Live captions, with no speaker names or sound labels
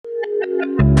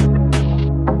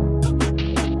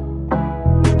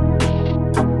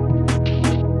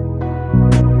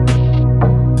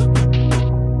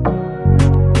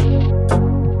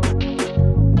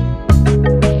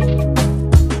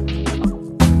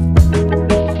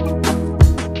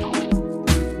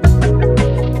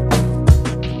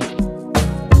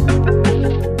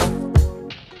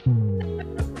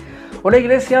Hola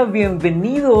iglesia,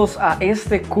 bienvenidos a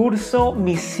este curso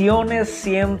Misiones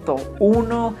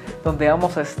 101, donde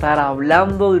vamos a estar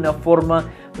hablando de una forma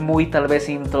muy tal vez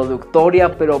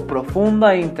introductoria, pero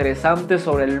profunda e interesante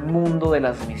sobre el mundo de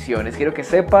las misiones. Quiero que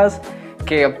sepas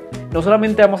que no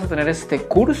solamente vamos a tener este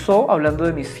curso hablando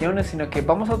de misiones, sino que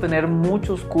vamos a tener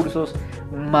muchos cursos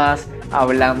más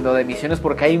hablando de misiones,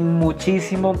 porque hay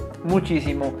muchísimo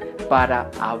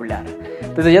para hablar.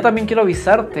 Desde ya también quiero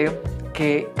avisarte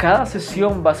que cada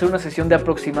sesión va a ser una sesión de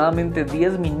aproximadamente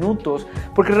 10 minutos,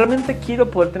 porque realmente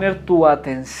quiero poder tener tu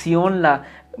atención la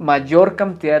mayor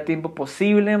cantidad de tiempo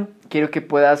posible. Quiero que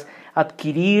puedas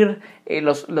adquirir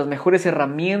las mejores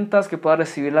herramientas, que puedas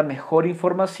recibir la mejor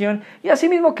información y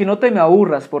asimismo que no te me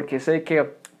aburras, porque sé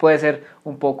que puede ser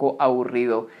un poco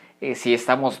aburrido si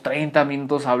estamos 30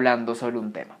 minutos hablando sobre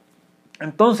un tema.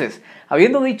 Entonces,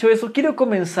 habiendo dicho eso, quiero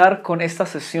comenzar con esta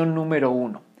sesión número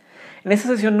 1. En esta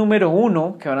sesión número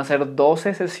 1, que van a ser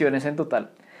 12 sesiones en total,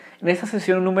 en esta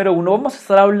sesión número 1 vamos a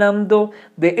estar hablando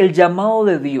del llamado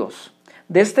de Dios,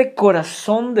 de este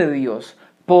corazón de Dios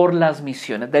por las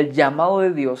misiones, del llamado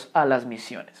de Dios a las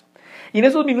misiones. Y en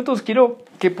estos minutos quiero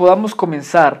que podamos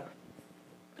comenzar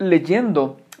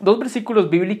leyendo dos versículos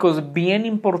bíblicos bien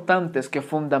importantes que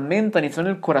fundamentan y son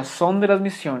el corazón de las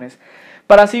misiones,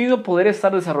 para así mismo poder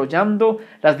estar desarrollando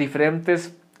las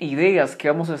diferentes ideas que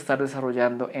vamos a estar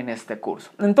desarrollando en este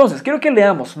curso. Entonces, quiero que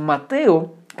leamos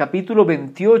Mateo capítulo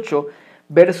 28,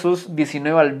 versos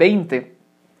 19 al 20.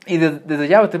 Y desde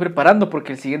ya me estoy preparando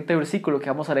porque el siguiente versículo que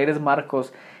vamos a leer es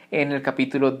Marcos en el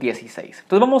capítulo 16.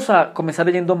 Entonces vamos a comenzar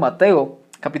leyendo Mateo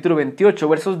capítulo 28,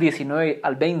 versos 19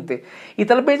 al 20. Y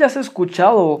tal vez ya has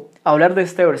escuchado hablar de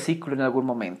este versículo en algún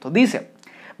momento. Dice: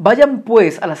 vayan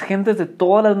pues a las gentes de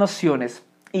todas las naciones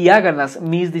y háganlas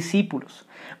mis discípulos.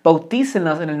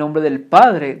 Bautícenlas en el nombre del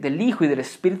Padre, del Hijo y del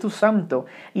Espíritu Santo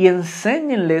y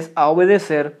enséñenles a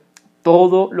obedecer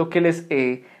todo lo que les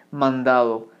he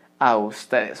mandado a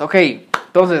ustedes. Ok,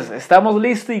 entonces, ¿estamos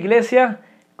listos, iglesia?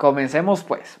 Comencemos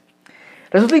pues.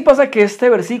 Resulta y pasa que este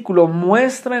versículo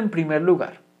muestra en primer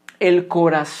lugar el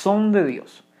corazón de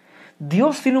Dios.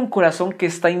 Dios tiene un corazón que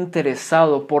está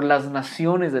interesado por las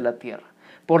naciones de la tierra,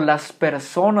 por las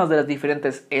personas de las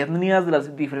diferentes etnias, de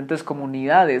las diferentes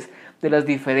comunidades, de las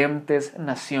diferentes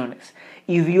naciones.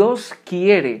 Y Dios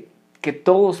quiere que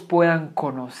todos puedan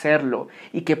conocerlo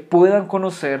y que puedan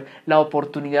conocer la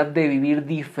oportunidad de vivir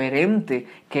diferente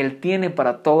que Él tiene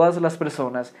para todas las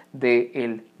personas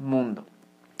del mundo.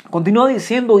 Continúa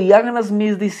diciendo: y háganlas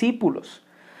mis discípulos.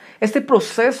 Este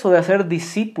proceso de hacer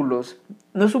discípulos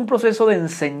no es un proceso de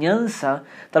enseñanza,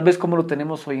 tal vez como lo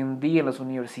tenemos hoy en día en las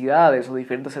universidades o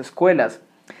diferentes escuelas,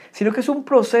 sino que es un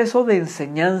proceso de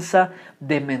enseñanza,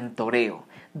 de mentoreo,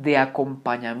 de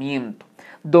acompañamiento,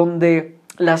 donde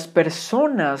las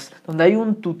personas, donde hay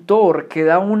un tutor que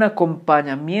da un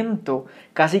acompañamiento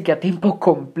casi que a tiempo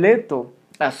completo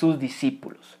a sus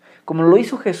discípulos. Como lo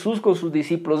hizo Jesús con sus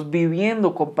discípulos,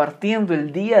 viviendo, compartiendo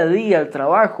el día a día, el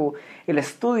trabajo, el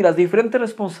estudio y las diferentes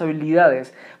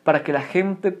responsabilidades para que la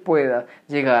gente pueda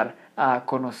llegar a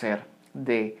conocer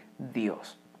de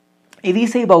Dios. Y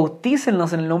dice: y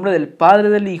bautícenlos en el nombre del Padre,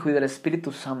 del Hijo y del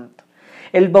Espíritu Santo.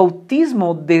 El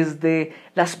bautismo desde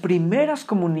las primeras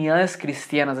comunidades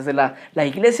cristianas, desde la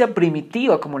iglesia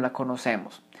primitiva como la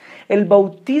conocemos. El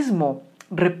bautismo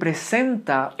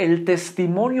representa el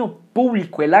testimonio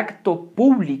público, el acto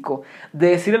público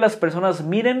de decirle a las personas: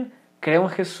 miren, creo en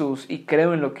Jesús y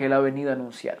creo en lo que Él ha venido a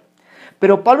anunciar.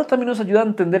 Pero Pablo también nos ayuda a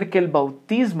entender que el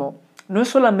bautismo no es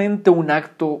solamente un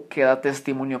acto que da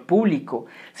testimonio público,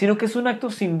 sino que es un acto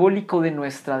simbólico de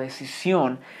nuestra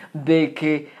decisión, de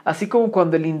que así como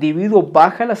cuando el individuo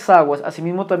baja las aguas,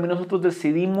 asimismo también nosotros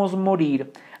decidimos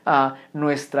morir a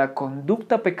nuestra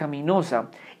conducta pecaminosa,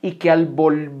 y que al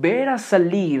volver a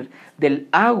salir del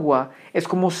agua es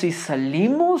como si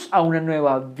salimos a una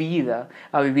nueva vida,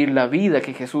 a vivir la vida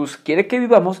que Jesús quiere que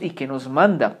vivamos y que nos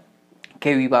manda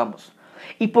que vivamos.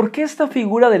 ¿Y por qué esta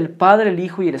figura del Padre, el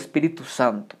Hijo y el Espíritu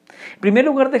Santo? En primer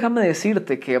lugar, déjame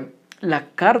decirte que la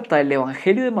carta del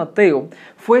Evangelio de Mateo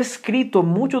fue escrito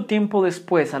mucho tiempo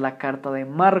después a la carta de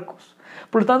Marcos.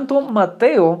 Por lo tanto,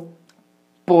 Mateo,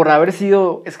 por haber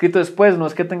sido escrito después, no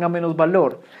es que tenga menos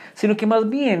valor, sino que más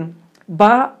bien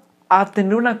va a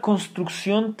tener una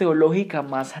construcción teológica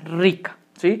más rica,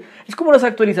 ¿sí? Es como las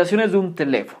actualizaciones de un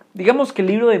teléfono. Digamos que el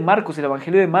libro de Marcos, el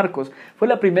Evangelio de Marcos, fue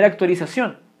la primera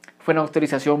actualización. Fue una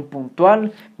actualización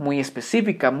puntual, muy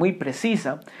específica, muy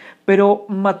precisa, pero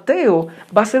Mateo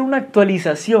va a ser una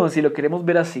actualización, si lo queremos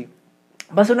ver así,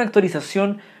 va a ser una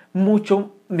actualización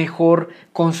mucho mejor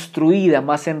construida,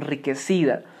 más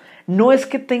enriquecida. no es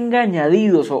que tenga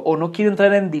añadidos o no quiero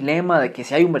entrar en dilema de que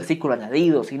si hay un versículo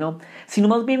añadido, sino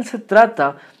más bien se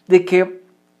trata de que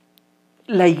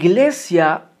la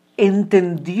iglesia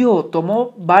entendió,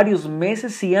 tomó varios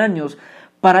meses y años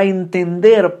para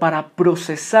entender, para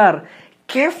procesar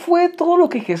qué fue todo lo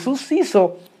que Jesús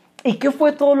hizo y qué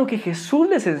fue todo lo que Jesús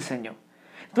les enseñó.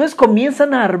 Entonces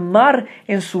comienzan a armar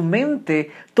en su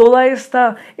mente toda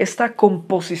esta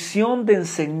composición de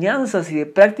enseñanzas y de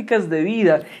prácticas de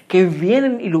vida que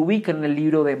vienen y lo ubican en el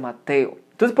libro de Mateo.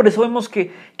 Entonces por eso vemos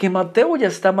que Mateo ya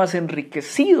está más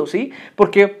enriquecido, ¿sí?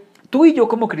 Porque tú y yo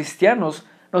como cristianos,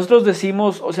 nosotros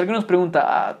decimos, o si alguien nos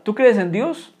pregunta, ¿tú crees en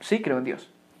Dios? Sí, creo en Dios.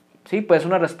 Sí, pues es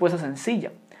una respuesta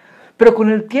sencilla. Pero con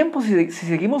el tiempo, si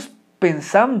seguimos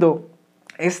pensando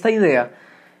esta idea,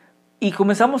 y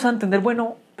comenzamos a entender,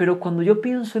 bueno, pero cuando yo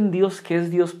pienso en Dios, ¿qué es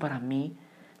Dios para mí?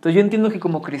 Entonces yo entiendo que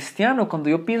como cristiano, cuando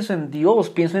yo pienso en Dios,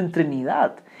 pienso en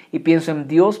Trinidad. Y pienso en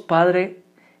Dios Padre,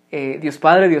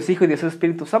 Dios Hijo y Dios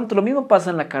Espíritu Santo. Lo mismo pasa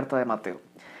en la carta de Mateo.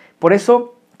 Por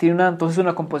eso tiene entonces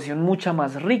una composición mucha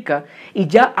más rica. Y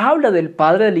ya habla del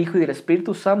Padre, del Hijo y del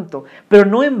Espíritu Santo. Pero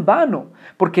no en vano.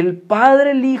 Porque el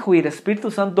Padre, el Hijo y el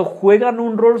Espíritu Santo juegan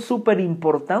un rol súper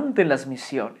importante en las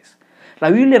misiones.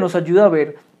 La Biblia nos ayuda a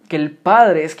ver que el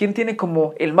Padre es quien tiene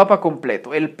como el mapa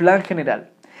completo, el plan general.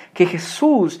 Que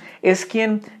Jesús es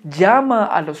quien llama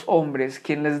a los hombres,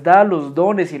 quien les da los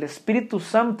dones, y el Espíritu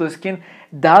Santo es quien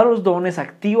da los dones,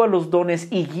 activa los dones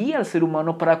y guía al ser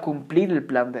humano para cumplir el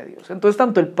plan de Dios. Entonces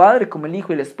tanto el Padre como el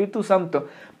Hijo y el Espíritu Santo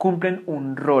cumplen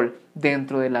un rol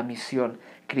dentro de la misión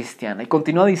cristiana. Y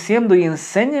continúa diciendo, y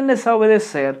enséñenles a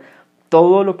obedecer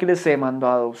todo lo que les he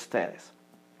mandado a ustedes.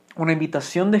 Una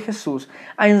invitación de Jesús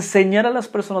a enseñar a las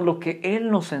personas lo que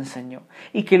Él nos enseñó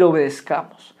y que lo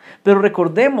obedezcamos. Pero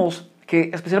recordemos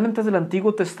que especialmente desde el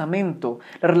Antiguo Testamento,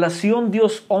 la relación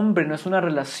Dios-hombre no es una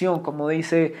relación, como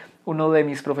dice uno de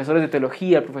mis profesores de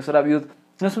teología, el profesor Abiud,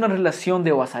 no es una relación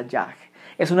de vasallaje,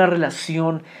 es una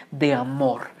relación de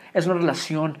amor, es una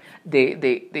relación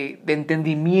de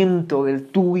entendimiento del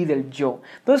tú y del yo.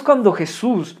 Entonces cuando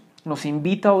Jesús nos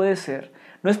invita a obedecer,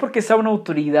 no es porque sea una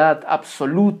autoridad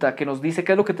absoluta que nos dice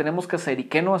qué es lo que tenemos que hacer y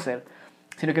qué no hacer,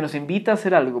 sino que nos invita a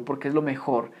hacer algo porque es lo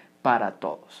mejor para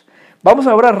todos. Vamos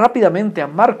ahora rápidamente a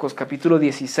Marcos capítulo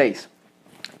 16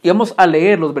 y vamos a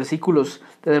leer los versículos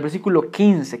desde el versículo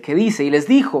 15 que dice, y les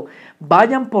dijo,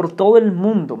 vayan por todo el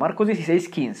mundo, Marcos 16,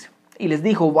 15, y les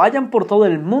dijo, vayan por todo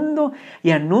el mundo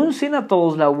y anuncien a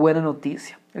todos la buena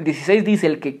noticia. El 16 dice,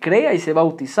 el que crea y sea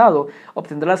bautizado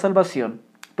obtendrá la salvación,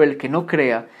 pero el que no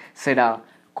crea será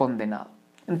condenado.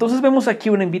 Entonces vemos aquí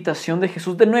una invitación de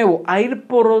Jesús de nuevo a ir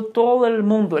por todo el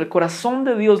mundo. El corazón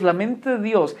de Dios, la mente de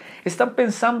Dios está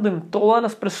pensando en todas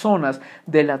las personas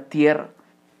de la tierra,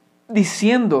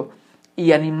 diciendo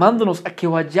y animándonos a que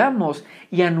vayamos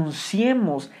y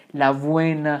anunciemos la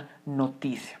buena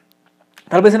noticia.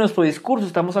 Tal vez en nuestro discurso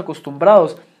estamos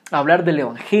acostumbrados a hablar del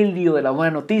evangelio, de la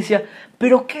buena noticia,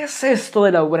 pero ¿qué es esto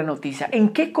de la buena noticia? ¿En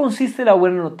qué consiste la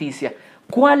buena noticia?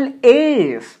 ¿Cuál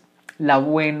es la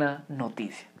buena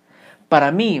noticia?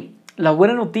 Para mí, la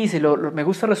buena noticia, me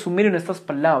gusta resumir en estas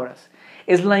palabras,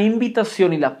 es la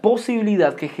invitación y la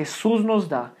posibilidad que Jesús nos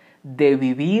da de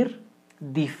vivir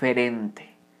diferente.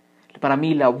 Para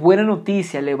mí, la buena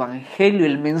noticia, el evangelio,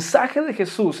 el mensaje de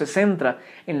Jesús se centra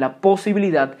en la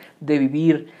posibilidad de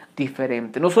vivir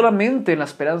diferente. No solamente en la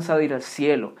esperanza de ir al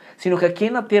cielo, sino que aquí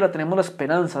en la tierra tenemos la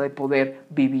esperanza de poder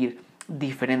vivir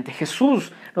diferente.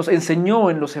 Jesús nos enseñó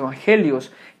en los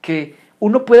evangelios que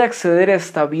uno puede acceder a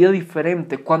esta vida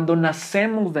diferente cuando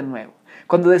nacemos de nuevo,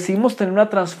 cuando decidimos tener una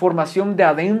transformación de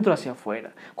adentro hacia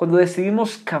afuera, cuando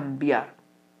decidimos cambiar.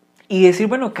 Y decir,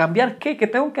 bueno, ¿cambiar qué? ¿Qué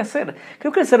tengo que hacer?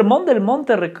 Creo que el Sermón del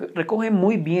Monte recoge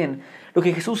muy bien lo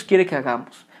que Jesús quiere que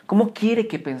hagamos. ¿Cómo quiere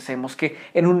que pensemos? Que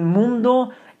en un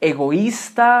mundo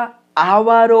egoísta,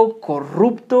 avaro,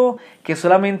 corrupto, que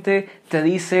solamente te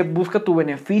dice busca tu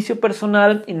beneficio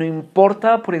personal y no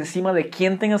importa por encima de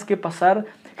quién tengas que pasar,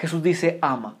 Jesús dice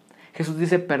ama, Jesús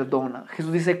dice perdona,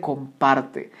 Jesús dice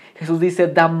comparte, Jesús dice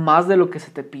da más de lo que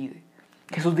se te pide,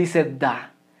 Jesús dice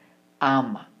da,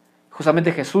 ama.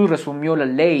 Justamente Jesús resumió la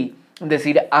ley en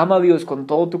decir ama a Dios con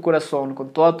todo tu corazón,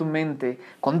 con toda tu mente,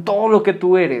 con todo lo que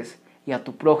tú eres y a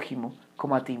tu prójimo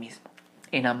como a ti mismo,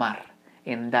 en amar,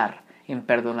 en dar, en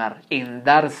perdonar, en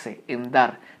darse, en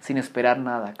dar, sin esperar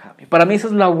nada a cambio. Para mí esa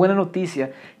es la buena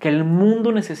noticia que el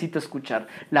mundo necesita escuchar,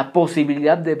 la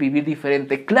posibilidad de vivir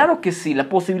diferente. Claro que sí, la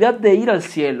posibilidad de ir al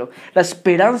cielo, la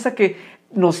esperanza que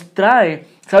nos trae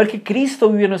saber que Cristo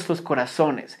vive en nuestros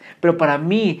corazones. Pero para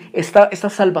mí esta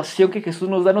salvación que Jesús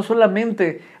nos da no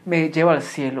solamente me lleva al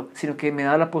cielo, sino que me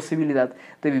da la posibilidad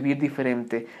de vivir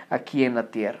diferente aquí en la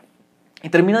tierra. Y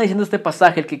termina diciendo este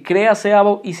pasaje: el que crea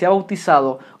y sea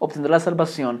bautizado obtendrá la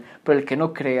salvación, pero el que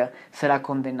no crea será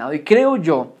condenado. Y creo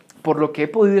yo, por lo que he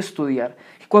podido estudiar,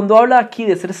 que cuando habla aquí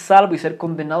de ser salvo y ser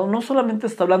condenado, no solamente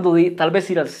está hablando de tal vez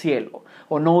ir al cielo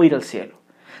o no ir al cielo,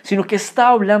 sino que está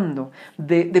hablando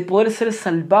de poder ser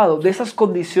salvado de esas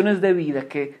condiciones de vida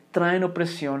que traen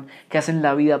opresión, que hacen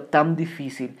la vida tan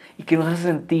difícil y que nos hace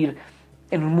sentir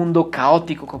en un mundo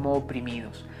caótico como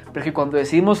oprimidos. Pero que cuando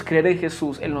decidimos creer en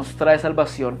Jesús, Él nos trae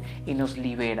salvación y nos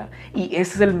libera. Y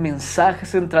ese es el mensaje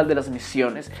central de las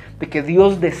misiones, de que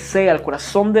Dios desea, el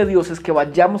corazón de Dios es que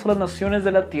vayamos a las naciones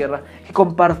de la tierra, que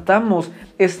compartamos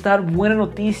esta buena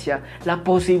noticia, la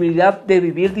posibilidad de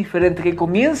vivir diferente, que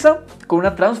comienza con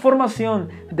una transformación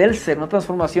del ser, una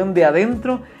transformación de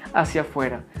adentro hacia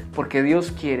afuera, porque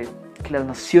Dios quiere que las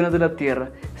naciones de la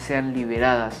tierra sean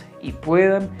liberadas y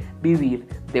puedan vivir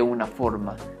de una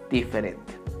forma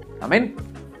diferente. Amén.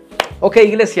 Ok,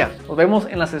 iglesia, nos vemos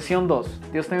en la sesión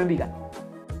 2. Dios te bendiga.